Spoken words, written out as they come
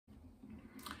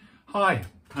Hi,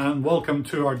 and welcome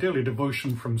to our daily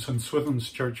devotion from St. Swithin's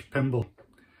Church, Pymble.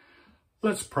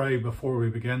 Let's pray before we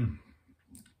begin.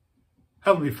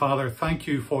 Heavenly Father, thank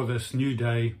you for this new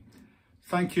day.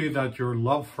 Thank you that your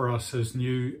love for us is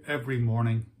new every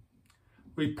morning.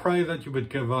 We pray that you would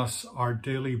give us our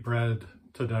daily bread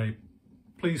today.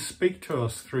 Please speak to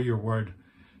us through your word,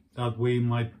 that we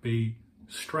might be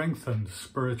strengthened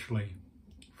spiritually.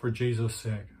 For Jesus'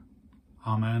 sake.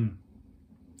 Amen.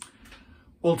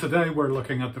 Well, today we're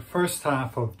looking at the first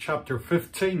half of chapter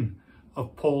 15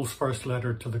 of Paul's first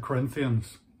letter to the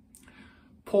Corinthians.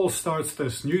 Paul starts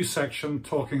this new section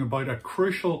talking about a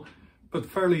crucial but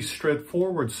fairly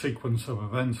straightforward sequence of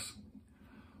events.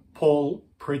 Paul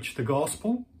preached the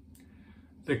gospel,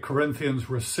 the Corinthians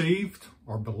received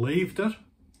or believed it,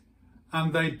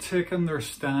 and they'd taken their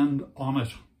stand on it.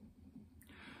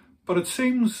 But it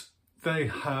seems they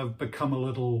have become a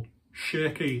little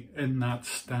shaky in that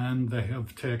stand they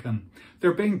have taken.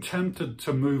 They're being tempted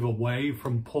to move away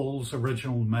from Paul's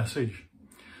original message.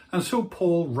 And so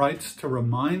Paul writes to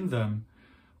remind them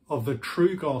of the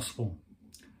true gospel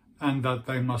and that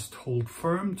they must hold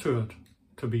firm to it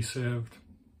to be saved.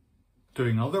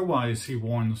 Doing otherwise, he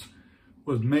warns,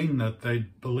 would mean that they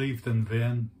believed in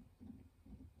vain.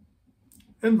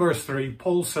 In verse 3,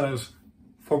 Paul says,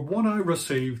 "For what I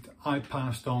received, I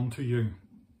passed on to you."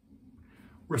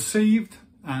 Received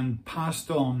and passed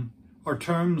on are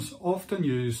terms often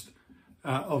used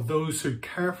of those who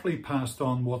carefully passed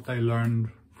on what they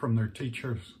learned from their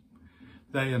teachers.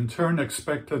 They in turn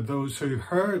expected those who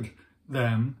heard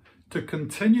them to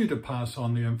continue to pass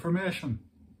on the information.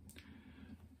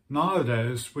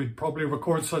 Nowadays, we'd probably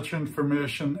record such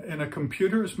information in a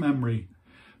computer's memory,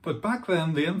 but back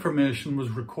then the information was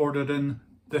recorded in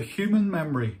the human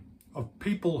memory of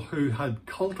people who had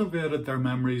cultivated their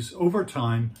memories over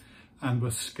time and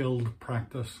with skilled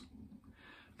practice.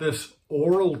 This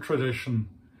oral tradition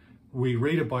we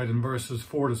read about in verses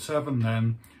 4 to 7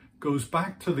 then goes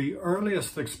back to the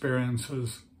earliest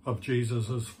experiences of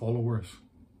Jesus' followers.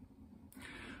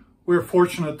 We're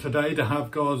fortunate today to have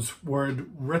God's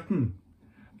word written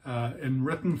in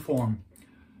written form.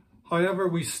 However,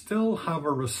 we still have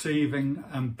a receiving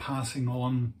and passing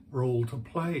on role to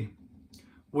play.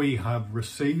 We have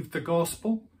received the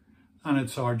gospel, and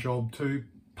it's our job to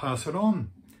pass it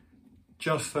on,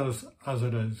 just as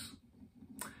it is.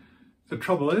 The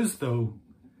trouble is, though,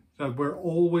 that we're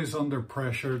always under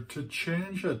pressure to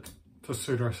change it to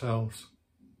suit ourselves.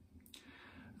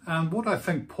 And what I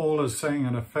think Paul is saying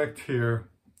in effect here,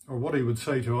 or what he would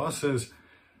say to us, is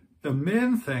the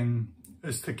main thing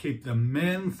is to keep the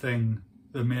main thing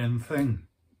the main thing.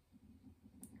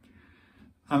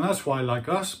 And that's why, like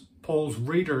us, Paul's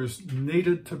readers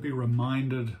needed to be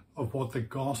reminded of what the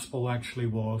gospel actually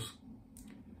was.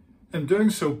 In doing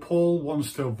so, Paul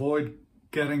wants to avoid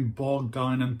getting bogged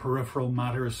down in peripheral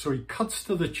matters, so he cuts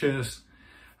to the chase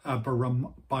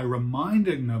by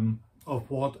reminding them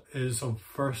of what is of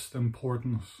first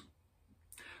importance.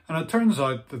 And it turns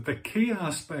out that the key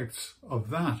aspects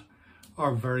of that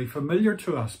are very familiar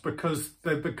to us because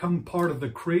they've become part of the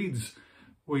creeds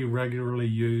we regularly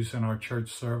use in our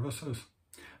church services.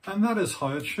 And that is how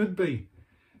it should be,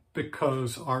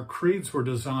 because our creeds were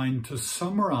designed to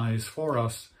summarize for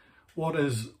us what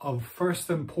is of first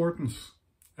importance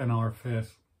in our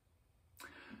faith.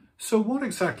 So what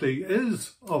exactly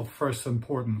is of first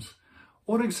importance?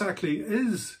 What exactly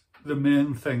is the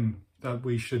main thing that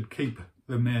we should keep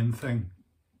the main thing?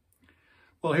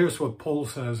 Well, here's what Paul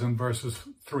says in verses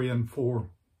 3 and 4.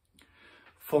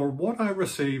 "For what I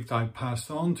received I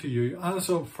passed on to you as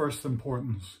of first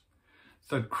importance,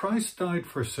 that Christ died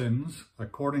for sins,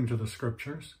 according to the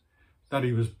Scriptures, that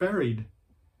he was buried,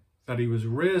 that he was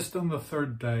raised on the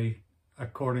third day,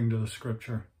 according to the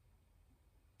Scripture."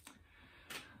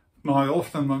 Now,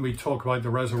 often when we talk about the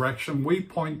resurrection, we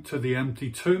point to the empty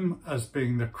tomb as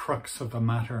being the crux of the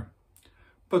matter.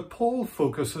 But Paul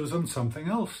focuses on something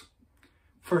else.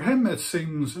 For him, it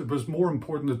seems it was more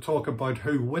important to talk about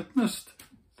who witnessed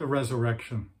the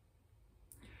resurrection.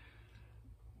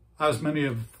 As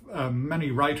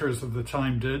many writers of the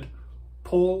time did,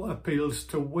 Paul appeals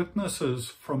to witnesses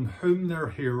from whom their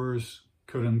hearers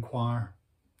could inquire.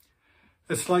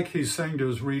 It's like he's saying to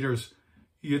his readers,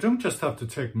 you don't just have to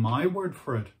take my word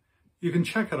for it, you can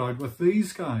check it out with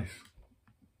these guys.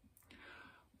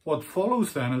 What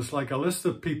follows then is like a list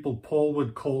of people Paul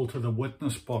would call to the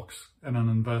witness box in an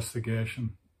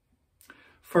investigation.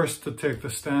 First to take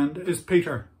the stand is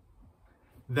Peter,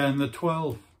 then the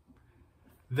 12.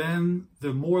 Then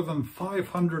the more than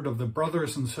 500 of the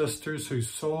brothers and sisters who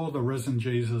saw the risen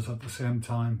Jesus at the same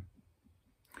time.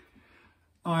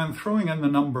 Now I'm throwing in the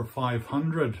number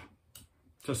 500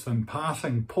 just in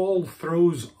passing, Paul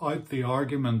throws out the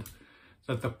argument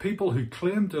that the people who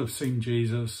claim to have seen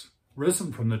Jesus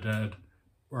risen from the dead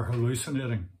were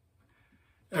hallucinating.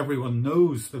 Everyone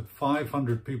knows that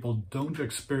 500 people don't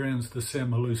experience the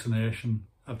same hallucination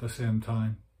at the same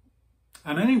time.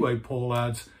 And anyway, Paul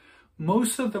adds,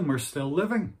 most of them are still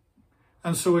living.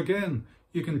 And so again,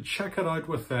 you can check it out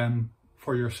with them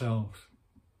for yourselves.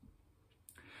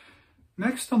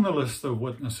 Next on the list of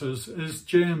witnesses is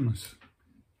James.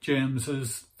 James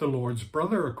is the Lord's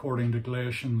brother, according to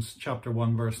Galatians chapter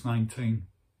 1, verse 19.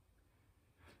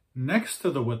 Next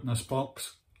to the witness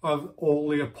box are all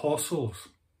the apostles.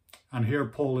 And here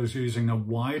Paul is using a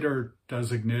wider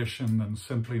designation than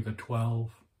simply the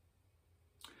 12.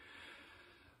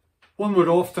 One would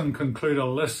often conclude a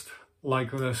list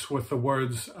like this with the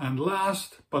words, and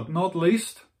last but not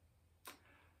least.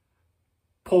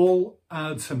 Paul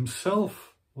adds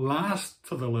himself last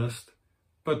to the list,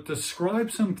 but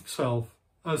describes himself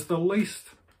as the least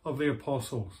of the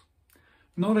apostles,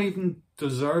 not even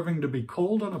deserving to be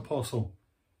called an apostle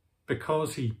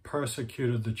because he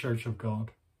persecuted the church of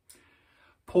God.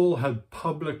 Paul had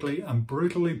publicly and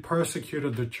brutally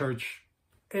persecuted the church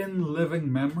in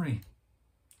living memory.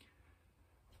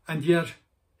 And yet,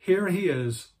 here he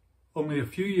is, only a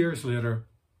few years later,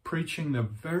 preaching the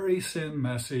very same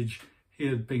message he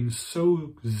had been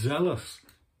so zealous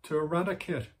to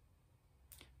eradicate.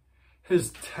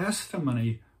 His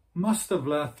testimony must have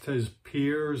left his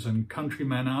peers and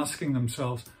countrymen asking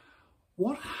themselves,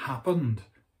 what happened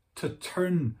to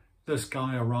turn this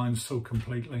guy around so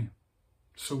completely,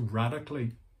 so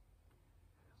radically?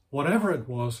 Whatever it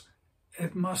was,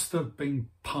 it must have been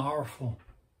powerful.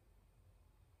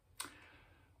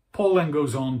 Paul then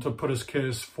goes on to put his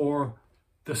case for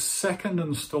the second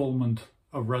installment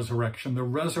of resurrection, the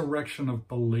resurrection of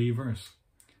believers.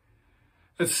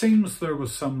 It seems there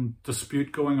was some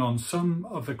dispute going on. Some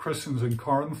of the Christians in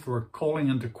Corinth were calling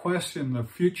into question the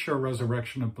future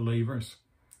resurrection of believers.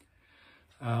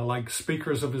 Like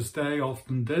speakers of his day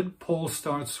often did, Paul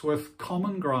starts with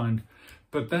common ground,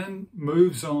 but then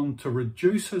moves on to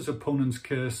reduce his opponent's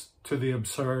case to the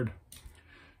absurd,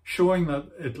 showing that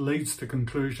it leads to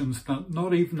conclusions that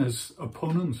not even his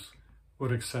opponents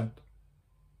would accept.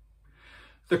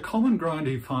 The common ground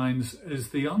he finds is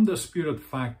the undisputed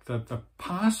fact that the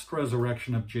past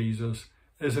resurrection of Jesus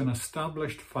is an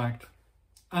established fact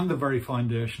and the very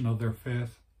foundation of their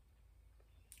faith.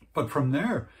 But from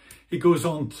there, he goes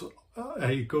on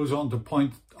to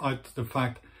point out the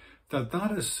fact that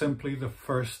that is simply the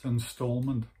first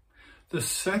installment. The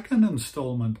second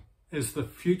installment is the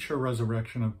future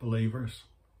resurrection of believers.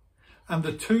 And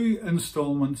the two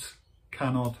installments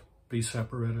cannot be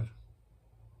separated.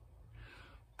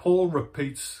 Paul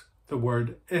repeats the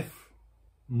word if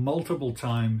multiple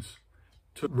times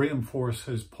to reinforce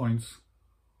his points.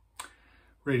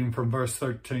 Reading from verse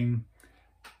 13,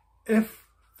 if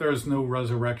there is no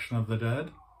resurrection of the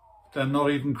dead, then not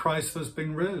even Christ has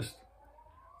been raised.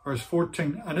 Verse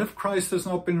 14, and if Christ has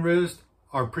not been raised,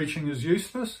 our preaching is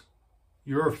useless,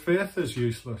 your faith is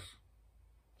useless.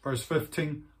 Verse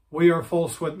 15, we are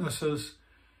false witnesses.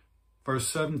 Verse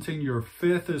 17, your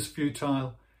faith is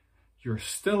futile, you're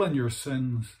still in your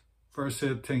sins. Verse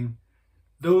 18,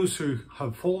 those who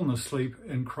have fallen asleep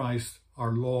in Christ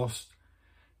are lost.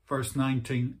 Verse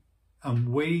 19, and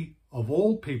we of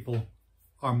all people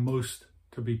are most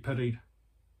to be pitied.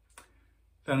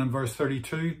 Then in verse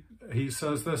 32, he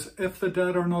says this, if the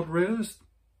dead are not raised,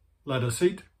 let us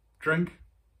eat, drink,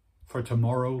 for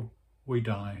tomorrow we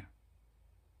die.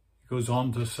 He goes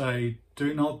on to say,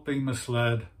 do not be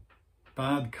misled.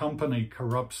 Bad company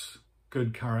corrupts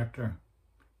good character.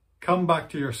 Come back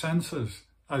to your senses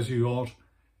as you ought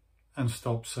and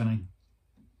stop sinning.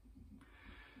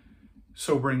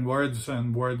 Sobering words,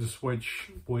 and words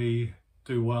which we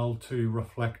do well to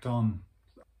reflect on.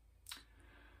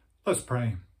 Let's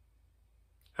pray.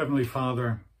 Heavenly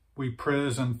Father, we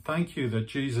praise and thank you that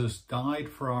Jesus died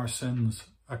for our sins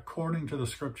according to the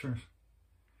scriptures.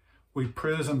 We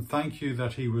praise and thank you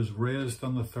that he was raised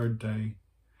on the third day.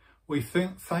 We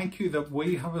thank you that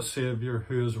we have a Saviour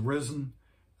who has risen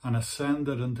and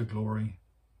ascended into glory.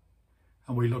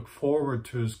 And we look forward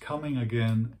to his coming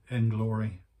again in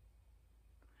glory.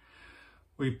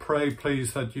 We pray,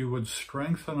 please, that you would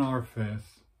strengthen our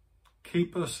faith,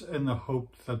 keep us in the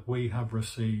hope that we have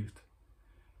received,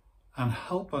 and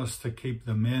help us to keep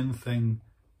the main thing,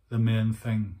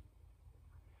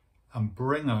 and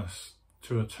bring us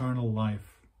to eternal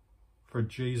life for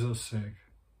Jesus' sake.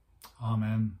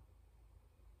 Amen.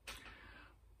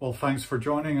 Well, thanks for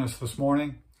joining us this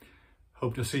morning.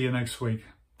 Hope to see you next week.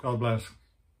 God bless.